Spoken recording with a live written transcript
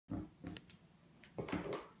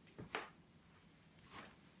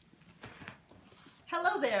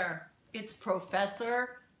there, it's Professor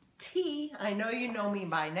T. I know you know me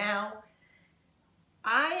by now.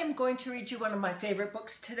 I am going to read you one of my favorite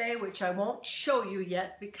books today, which I won't show you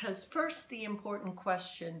yet, because first the important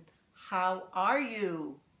question, how are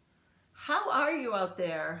you? How are you out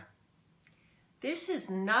there? This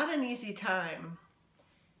is not an easy time.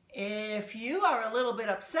 If you are a little bit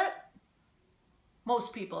upset,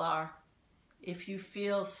 most people are. If you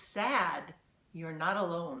feel sad, you're not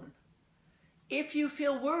alone. If you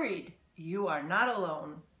feel worried, you are not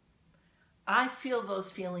alone. I feel those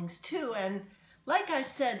feelings too, and like I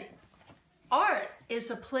said, art is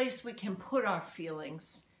a place we can put our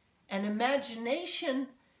feelings, and imagination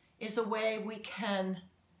is a way we can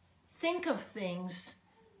think of things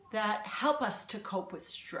that help us to cope with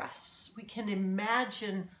stress. We can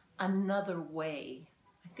imagine another way.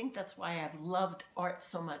 I think that's why I've loved art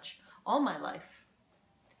so much all my life.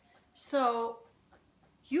 So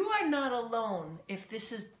you are not alone if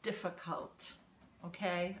this is difficult,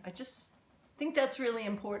 okay? I just think that's really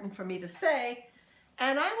important for me to say.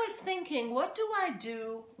 And I was thinking, what do I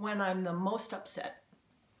do when I'm the most upset?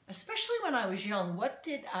 Especially when I was young, what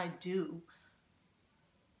did I do?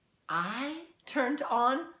 I turned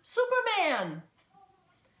on Superman.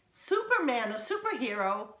 Superman, a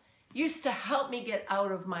superhero, used to help me get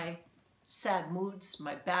out of my sad moods,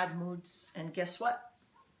 my bad moods, and guess what?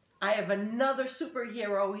 I have another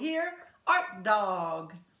superhero here, Art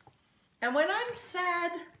Dog. And when I'm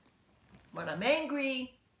sad, when I'm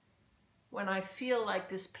angry, when I feel like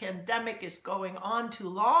this pandemic is going on too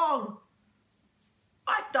long,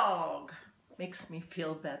 Art Dog makes me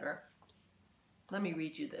feel better. Let me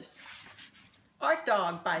read you this. Art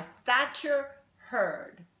Dog by Thacher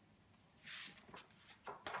Hurd.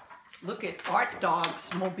 Look at Art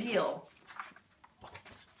Dog's mobile.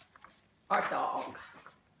 Art Dog.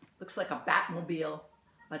 Looks like a Batmobile,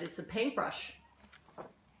 but it's a paintbrush.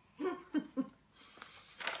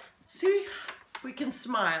 See, we can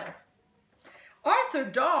smile. Arthur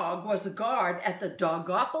Dog was a guard at the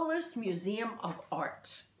Dogopolis Museum of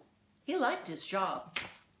Art. He liked his job.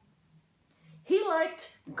 He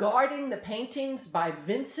liked guarding the paintings by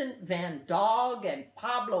Vincent van Gogh and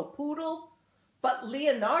Pablo Poodle, but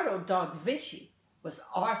Leonardo da Vinci was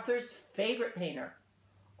Arthur's favorite painter.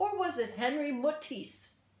 Or was it Henri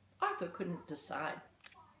Matisse? Arthur couldn't decide.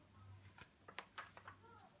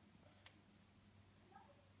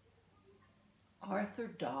 Arthur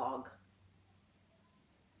Dog.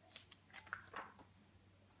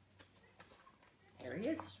 There he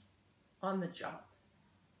is, on the job.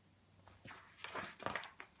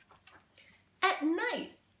 At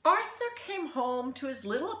night, Arthur came home to his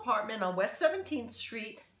little apartment on West 17th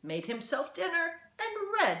Street, made himself dinner,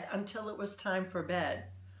 and read until it was time for bed.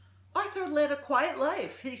 Arthur led a quiet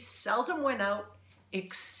life. He seldom went out,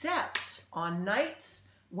 except on nights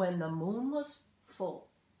when the moon was full.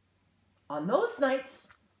 On those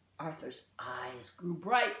nights, Arthur's eyes grew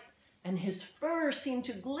bright and his fur seemed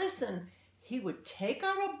to glisten. He would take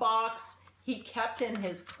out a box he kept in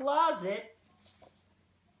his closet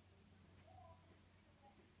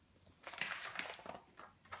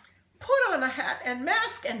put on a hat and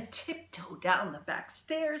mask and tiptoe down the back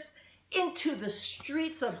stairs into the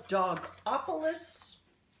streets of Dogopolis.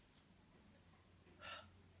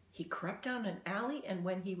 He crept down an alley, and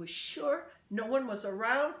when he was sure no one was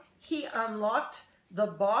around, he unlocked the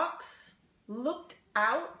box, looked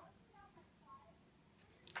out.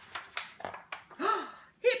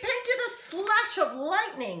 He painted a slash of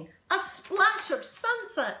lightning, a splash of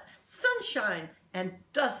sunshine, and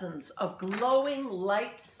dozens of glowing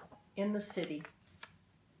lights in the city.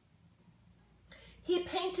 He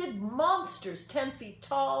painted monsters 10 feet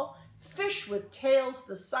tall, fish with tails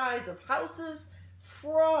the size of houses,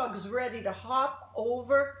 frogs ready to hop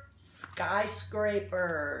over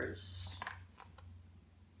skyscrapers.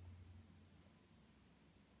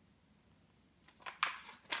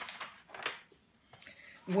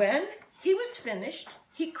 When he was finished,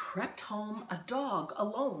 he crept home a dog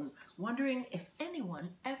alone, wondering if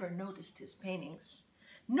anyone ever noticed his paintings.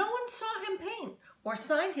 No one saw him paint or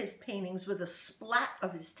sign his paintings with a splat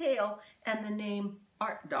of his tail and the name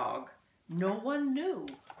Art Dog. No one knew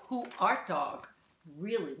who Art Dog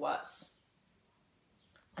really was.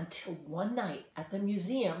 Until one night at the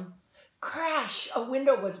museum, crash, a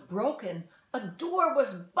window was broken, a door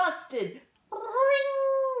was busted,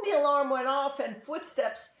 ring, the alarm went off and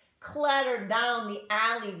footsteps clattered down the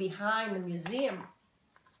alley behind the museum.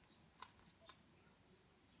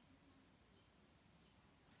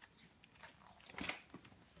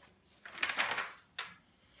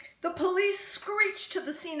 The police screeched to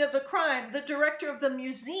the scene of the crime. The director of the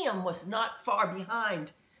museum was not far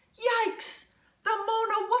behind. Yikes! "The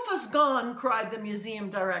Mona Woofa's gone," cried the museum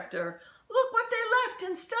director. "Look what they left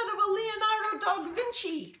instead of a Leonardo da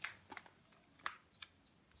Vinci."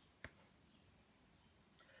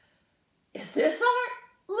 "Is this art?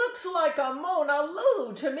 Looks like a Mona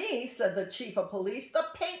Lulu to me," said the chief of police. "The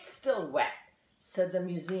paint's still wet," said the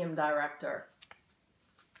museum director.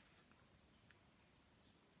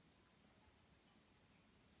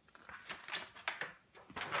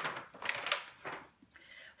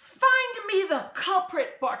 "Find me the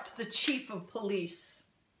culprit," barked the chief of police.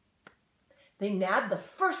 They nabbed the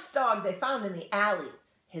first dog they found in the alley.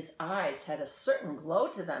 His eyes had a certain glow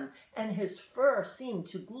to them, and his fur seemed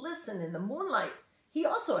to glisten in the moonlight. He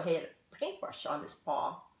also had a paintbrush on his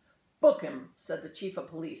paw. "Book him," said the chief of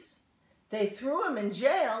police. They threw him in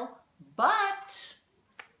jail, but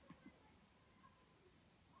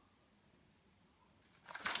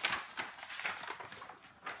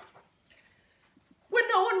when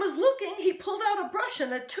no one was looking, he pulled out a brush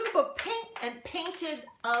and a tube of paint and painted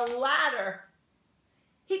a ladder.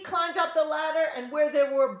 He climbed up the ladder, and where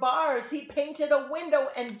there were bars, he painted a window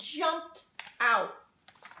and jumped out.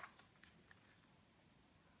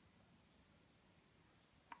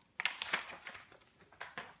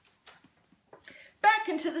 Back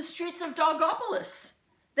into the streets of Dogopolis.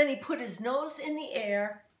 Then he put his nose in the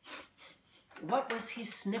air. What was he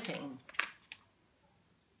sniffing?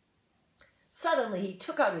 Suddenly he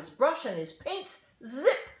took out his brush and his paints.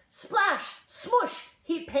 Zip, splash, smush.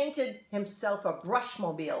 He painted himself a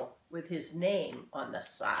brushmobile with his name on the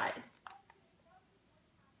side.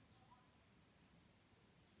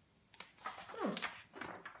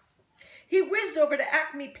 He whizzed over to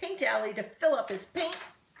Acme Paint Alley to fill up his paint.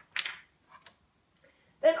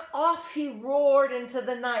 Then off he roared into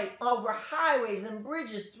the night, over highways and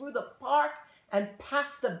bridges, through the park and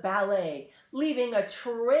past the ballet, leaving a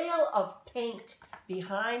trail of paint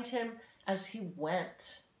behind him as he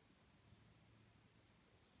went.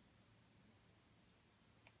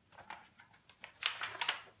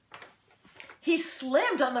 He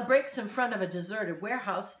slammed on the brakes in front of a deserted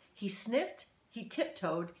warehouse. He sniffed, he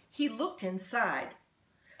tiptoed, he looked inside.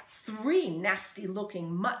 3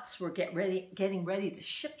 nasty-looking mutts were getting ready to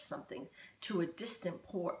ship something to a distant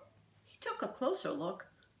port. He took a closer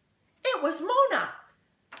look. It was Mona!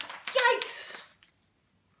 Yikes!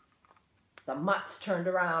 The mutts turned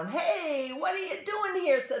around. "Hey, what are you doing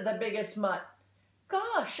here?" said the biggest mutt.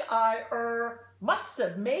 "Gosh, I must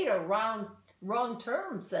have made a wrong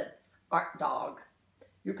turn," said Art Dog.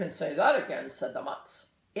 "You can say that again," said the mutts.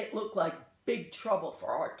 It looked like big trouble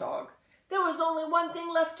for Art Dog. There was only one thing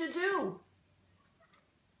left to do.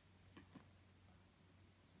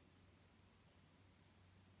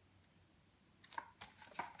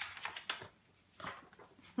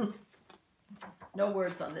 No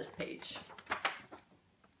words on this page.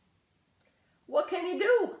 What can you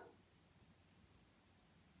do?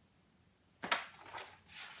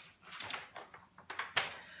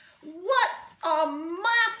 What a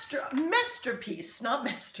masterpiece, not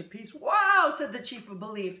masterpiece. "Wow," said the chief of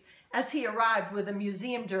police as he arrived with the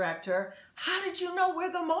museum director. "How did you know where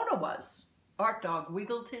the Mona was?" Art Dog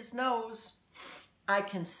wiggled his nose. "I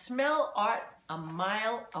can smell art a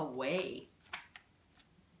mile away."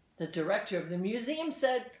 The director of the museum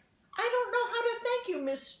said, "I don't know how to thank you,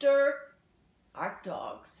 Mr. Art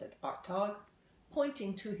Dog," said Art Dog,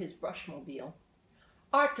 pointing to his brushmobile.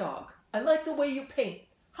 "Art Dog, I like the way you paint.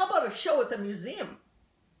 How about a show at the museum?"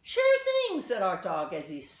 "Sure thing," said Art Dog as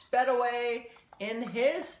he sped away in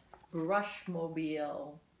his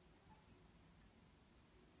brushmobile.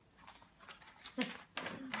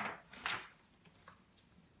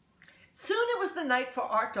 Soon it was the night for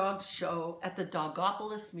Art Dog's show at the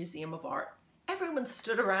Dogopolis Museum of Art. Everyone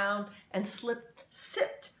stood around and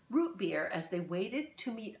sipped root beer as they waited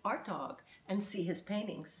to meet Art Dog and see his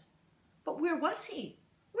paintings. But where was he?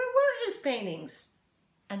 Where were his paintings?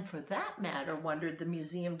 And for that matter, wondered the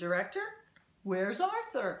museum director, where's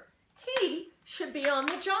Arthur? He should be on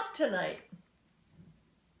the job tonight.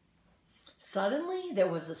 Suddenly there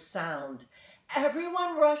was a sound.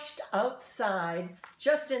 Everyone rushed outside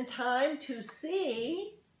just in time to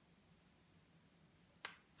see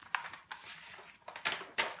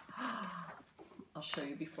I'll show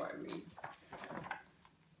you before I read.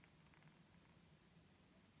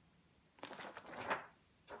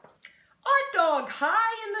 Art Dog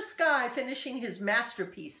high in the sky, finishing his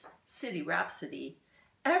masterpiece, City Rhapsody.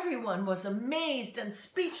 Everyone was amazed and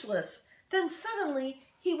speechless. Then suddenly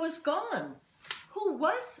he was gone. Who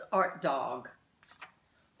was Art Dog?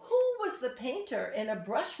 Who was the painter in a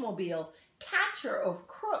brushmobile, catcher of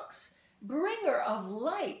crooks, bringer of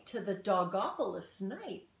light to the Dogopolis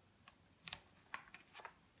night?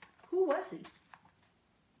 Who was he?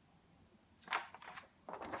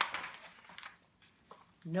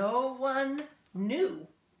 No one knew.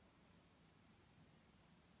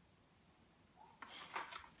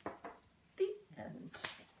 The end.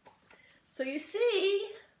 So you see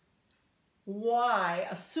why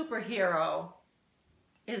a superhero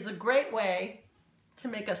is a great way to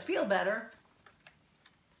make us feel better.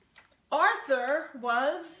 Arthur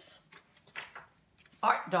was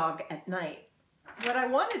art dog at night. What I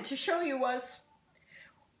wanted to show you was,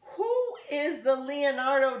 who is the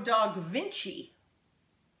Leonardo da Vinci?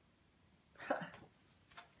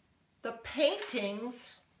 The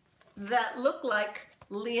paintings that look like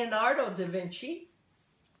Leonardo da Vinci,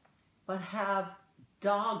 but have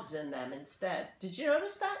dogs in them instead. Did you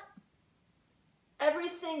notice that?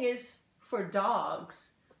 Everything is for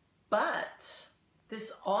dogs, but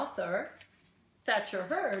this author, Thacher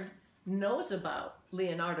Hurd, knows about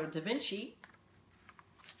Leonardo da Vinci.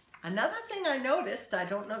 Another thing I noticed, I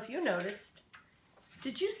don't know if you noticed,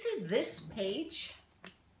 did you see this page?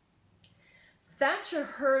 Thacher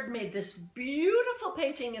Hurd made this beautiful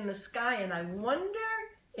painting in the sky, and I wonder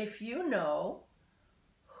if you know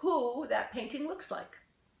who that painting looks like.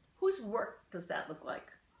 Whose work does that look like?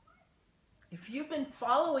 If you've been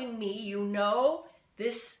following me, you know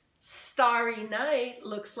this Starry Night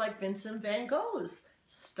looks like Vincent van Gogh's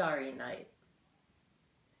Starry Night.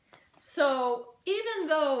 So even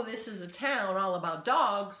though this is a town all about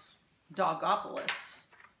dogs, Dogopolis,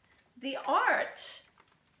 the art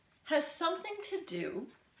has something to do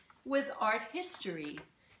with art history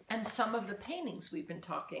and some of the paintings we've been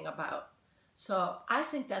talking about. So I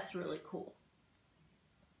think that's really cool.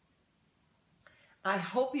 I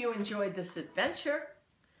hope you enjoyed this adventure.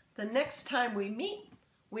 The next time we meet,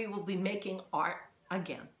 we will be making art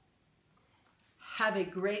again. Have a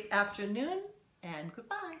great afternoon and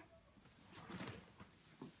goodbye.